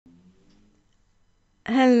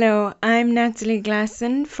Hello, I'm Natalie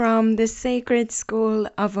Glasson from the Sacred School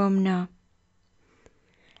of OmNa.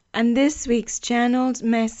 And this week's channeled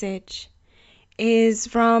message is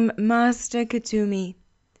from Master Kuthumi,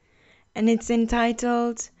 and it's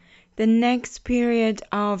entitled The Next Period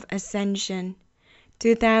of Ascension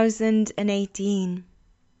 2018,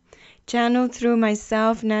 channeled through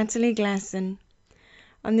myself, Natalie Glasson,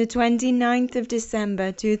 on the 29th of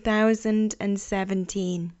December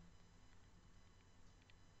 2017.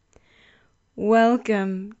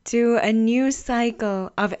 Welcome to a new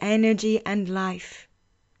cycle of energy and life.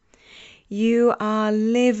 You are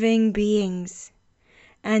living beings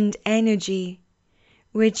and energy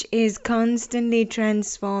which is constantly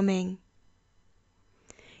transforming.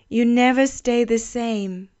 You never stay the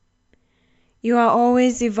same. You are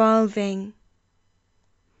always evolving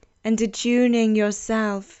and attuning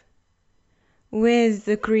yourself with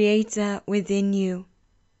the Creator within you.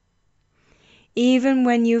 Even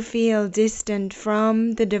when you feel distant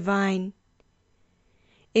from the divine,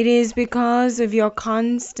 it is because of your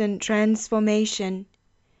constant transformation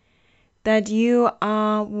that you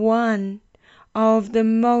are one of the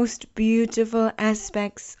most beautiful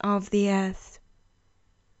aspects of the earth.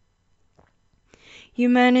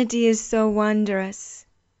 Humanity is so wondrous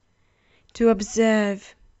to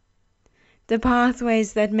observe. The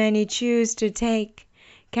pathways that many choose to take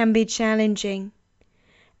can be challenging,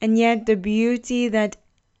 and yet the beauty that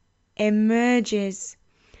emerges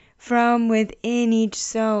from within each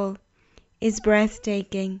soul is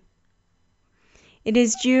breathtaking. It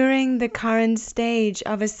is during the current stage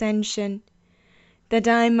of ascension that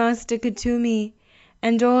I, Master Kuthumi,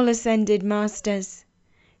 and all ascended masters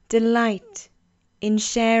delight in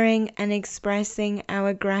sharing and expressing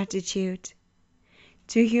our gratitude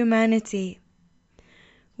to humanity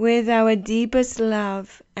with our deepest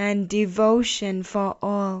love and devotion for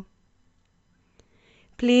all.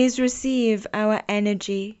 Please receive our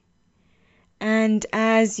energy, and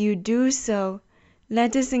as you do so,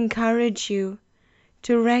 let us encourage you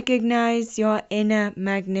to recognize your inner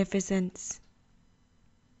magnificence.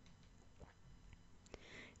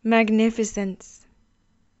 Magnificence.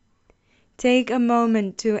 Take a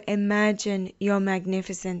moment to imagine your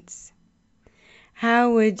magnificence.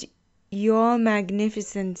 How would your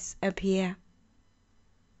magnificence appear?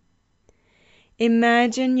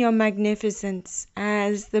 Imagine your magnificence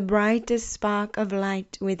as the brightest spark of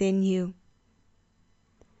light within you.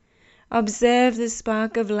 Observe the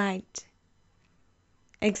spark of light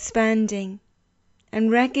expanding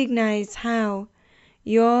and recognize how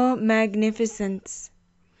your magnificence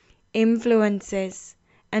influences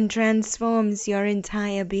and transforms your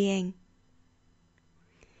entire being.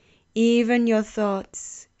 Even your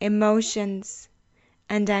thoughts, emotions,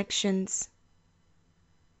 and actions.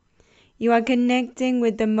 You are connecting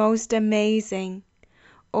with the most amazing,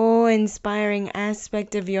 awe-inspiring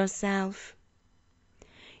aspect of yourself.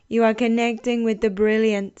 You are connecting with the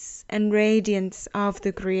brilliance and radiance of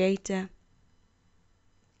the Creator.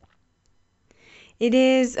 It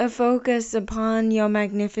is a focus upon your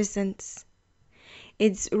magnificence,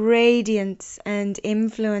 its radiance and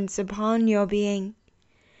influence upon your being,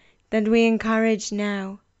 that we encourage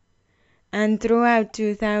now and throughout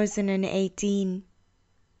 2018.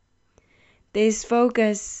 This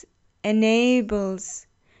focus enables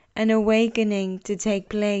an awakening to take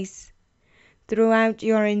place throughout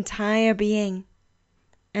your entire being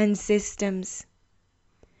and systems,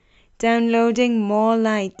 downloading more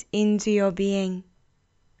light into your being.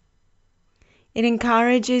 It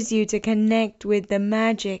encourages you to connect with the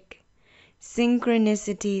magic,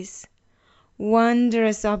 synchronicities,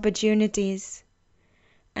 wondrous opportunities,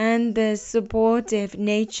 and the supportive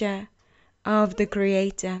nature of the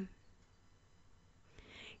Creator.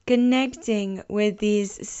 Connecting with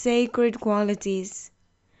these sacred qualities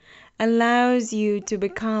allows you to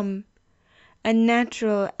become a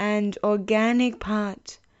natural and organic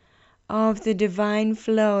part of the divine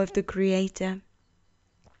flow of the Creator.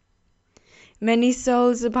 Many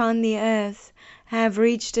souls upon the earth have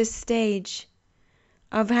reached a stage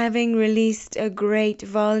of having released a great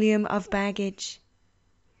volume of baggage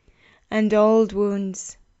and old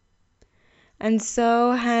wounds, and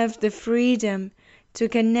so have the freedom to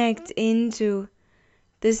connect into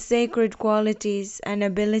the sacred qualities and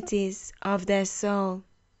abilities of their soul.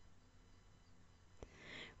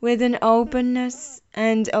 With an openness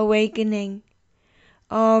and awakening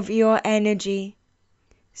of your energy,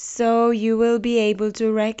 so you will be able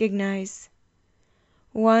to recognize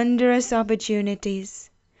wondrous opportunities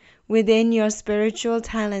within your spiritual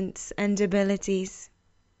talents and abilities,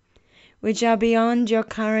 which are beyond your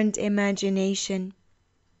current imagination.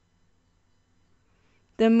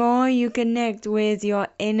 The more you connect with your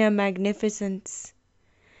inner magnificence,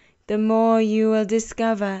 the more you will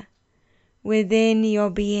discover within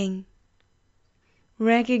your being,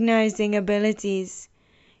 recognizing abilities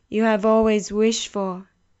you have always wished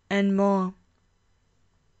for and more.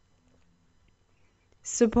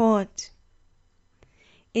 Support.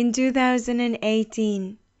 In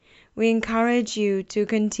 2018, we encourage you to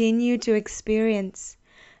continue to experience,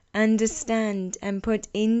 understand, and put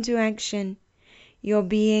into action your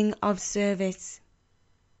being of service,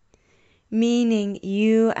 meaning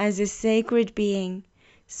you as a sacred being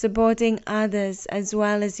supporting others as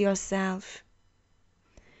well as yourself.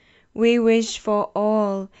 We wish for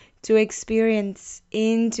all to experience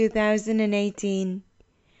in 2018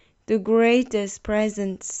 the greatest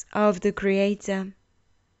presence of the Creator,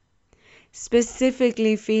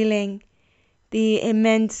 specifically feeling the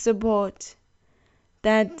immense support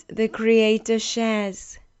that the Creator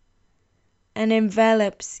shares and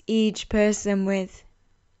envelops each person with.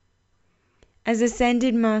 As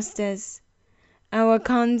Ascended Masters, our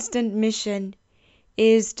constant mission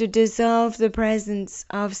is to dissolve the presence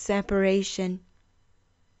of separation.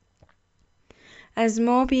 As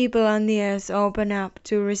more people on the earth open up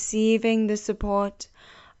to receiving the support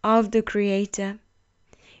of the Creator,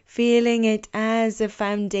 feeling it as a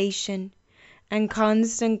foundation and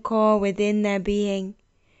constant core within their being,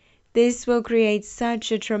 this will create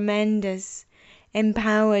such a tremendous,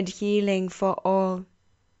 empowered healing for all.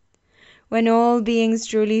 When all beings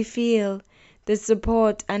truly feel the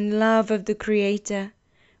support and love of the Creator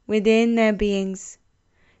within their beings,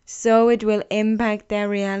 so it will impact their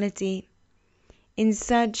reality in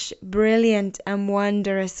such brilliant and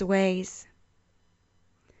wondrous ways.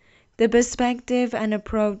 The perspective and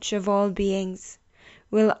approach of all beings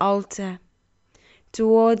will alter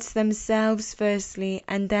towards themselves firstly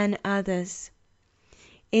and then others,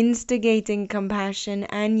 instigating compassion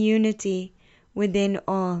and unity within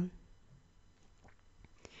all.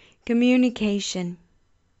 Communication.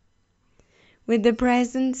 With the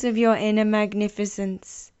presence of your inner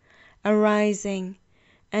magnificence arising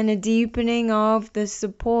and a deepening of the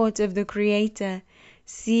support of the Creator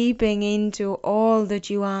seeping into all that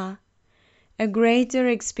you are, a greater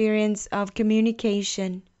experience of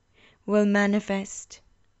communication will manifest.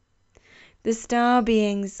 The star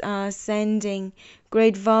beings are sending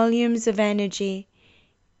great volumes of energy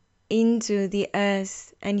into the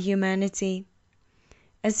earth and humanity,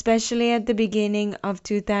 especially at the beginning of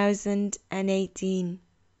 2018.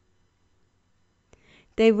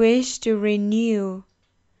 They wish to renew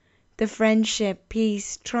the friendship,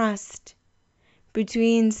 peace, trust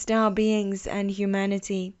between star beings and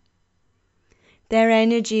humanity. Their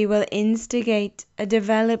energy will instigate a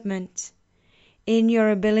development in your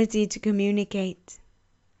ability to communicate.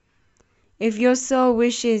 If your soul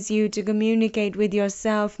wishes you to communicate with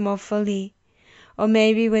yourself more fully, or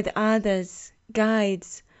maybe with others,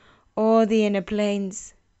 guides, or the inner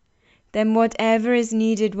planes, then whatever is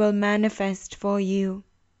needed will manifest for you.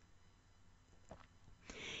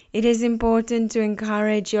 It is important to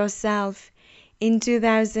encourage yourself in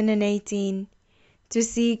 2018 to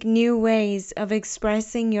seek new ways of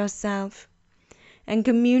expressing yourself and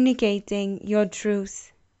communicating your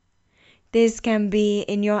truth. This can be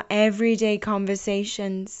in your everyday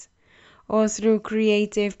conversations or through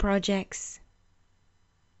creative projects.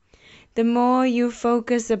 The more you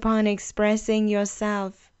focus upon expressing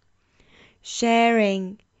yourself,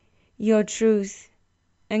 sharing your truth,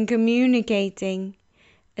 and communicating,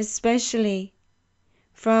 especially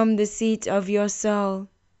from the seat of your soul,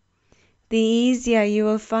 the easier you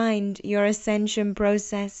will find your ascension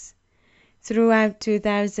process throughout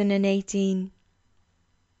 2018.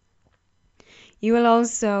 You will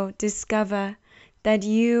also discover that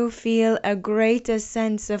you feel a greater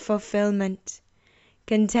sense of fulfillment,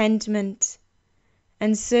 contentment,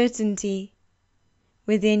 and certainty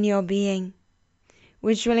within your being,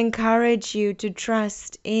 which will encourage you to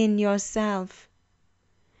trust in yourself,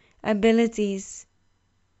 abilities,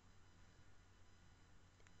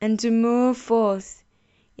 and to move forth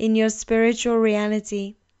in your spiritual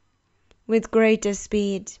reality with greater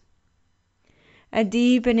speed. A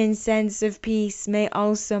deepening sense of peace may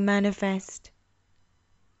also manifest.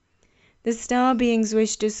 The star beings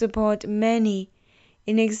wish to support many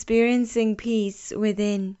in experiencing peace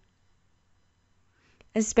within,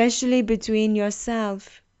 especially between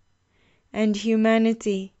yourself and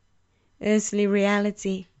humanity, earthly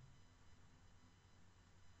reality.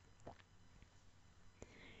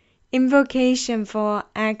 Invocation for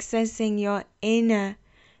accessing your inner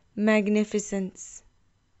magnificence.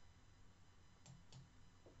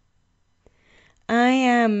 I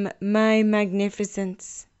am my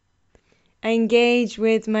magnificence, I engage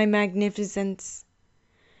with my magnificence,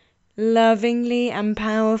 lovingly and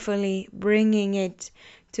powerfully bringing it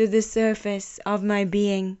to the surface of my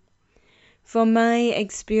being for my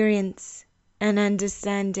experience and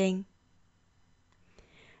understanding.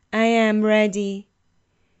 I am ready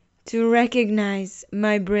to recognize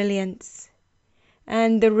my brilliance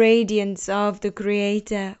and the radiance of the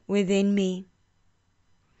Creator within me,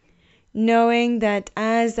 knowing that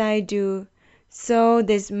as I do, so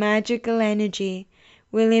this magical energy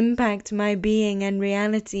will impact my being and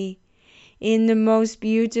reality in the most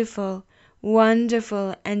beautiful,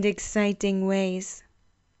 wonderful, and exciting ways.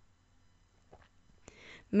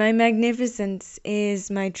 My magnificence is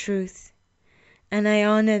my truth, and I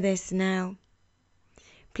honor this now.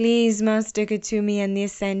 Please, Master Kuthumi and the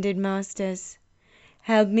Ascended Masters,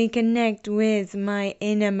 help me connect with my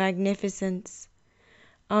inner magnificence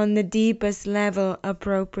on the deepest level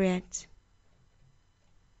appropriate.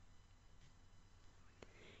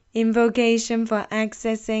 Invocation for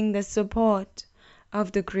accessing the support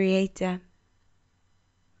of the Creator.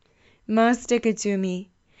 Master Kuthumi,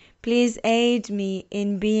 please aid me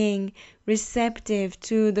in being receptive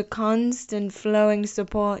to the constant flowing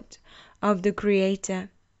support of the Creator,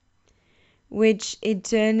 which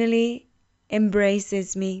eternally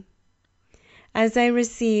embraces me. As I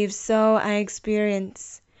receive, so I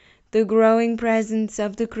experience the growing presence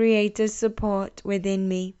of the Creator's support within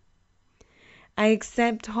me. I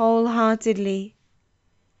accept wholeheartedly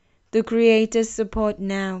the Creator's support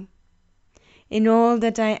now, in all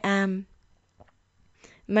that I am,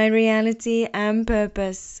 my reality and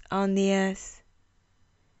purpose on the earth.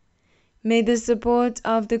 May the support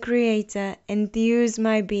of the Creator enthuse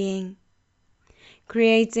my being,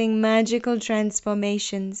 creating magical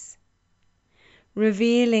transformations,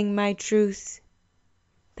 revealing my truth.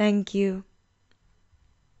 Thank you.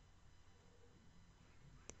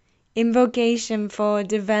 Invocation for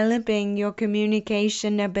developing your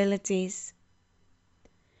communication abilities.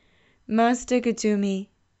 Master Kuthumi,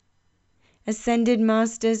 Ascended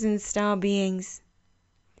Masters and Star Beings,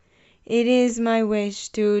 it is my wish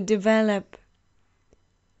to develop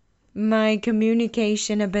my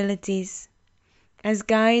communication abilities as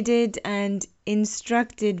guided and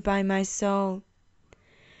instructed by my soul.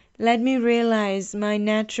 Let me realize my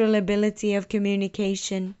natural ability of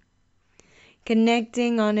communication,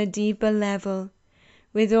 connecting on a deeper level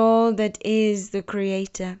with all that is the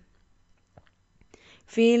Creator,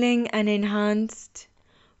 feeling an enhanced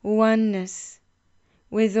oneness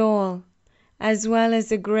with all, as well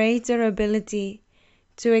as a greater ability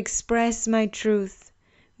to express my truth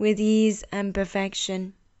with ease and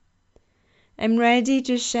perfection. I'm ready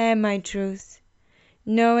to share my truth,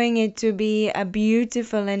 knowing it to be a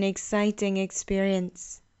beautiful and exciting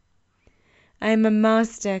experience. I am a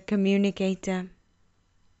master communicator.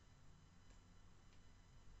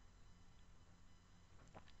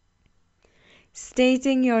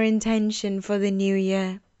 Stating your intention for the new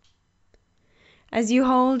year. As you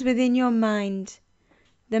hold within your mind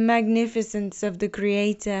the magnificence of the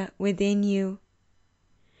Creator within you,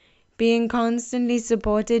 being constantly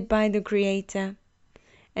supported by the Creator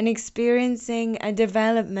and experiencing a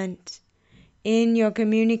development in your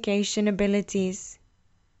communication abilities.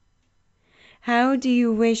 How do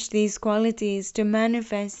you wish these qualities to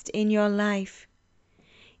manifest in your life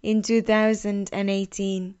in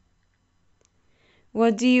 2018?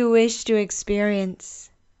 What do you wish to experience?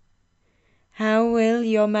 How will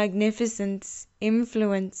your magnificence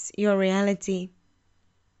influence your reality?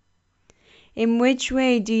 In which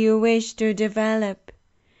way do you wish to develop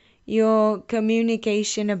your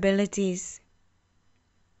communication abilities?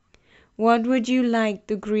 What would you like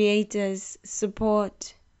the Creator's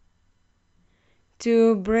support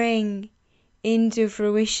to bring into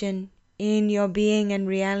fruition in your being and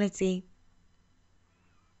reality?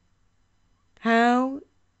 How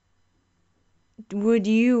would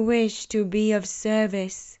you wish to be of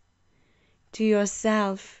service to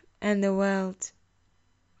yourself and the world?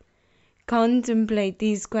 Contemplate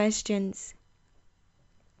these questions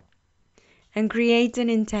and create an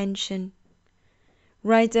intention.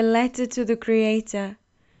 Write a letter to the Creator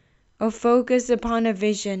or focus upon a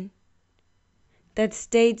vision that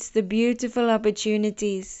states the beautiful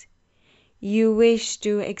opportunities you wish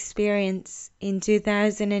to experience in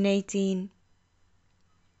 2018.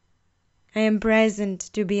 I am present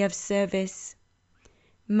to be of service.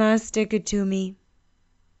 Master Kuthumi.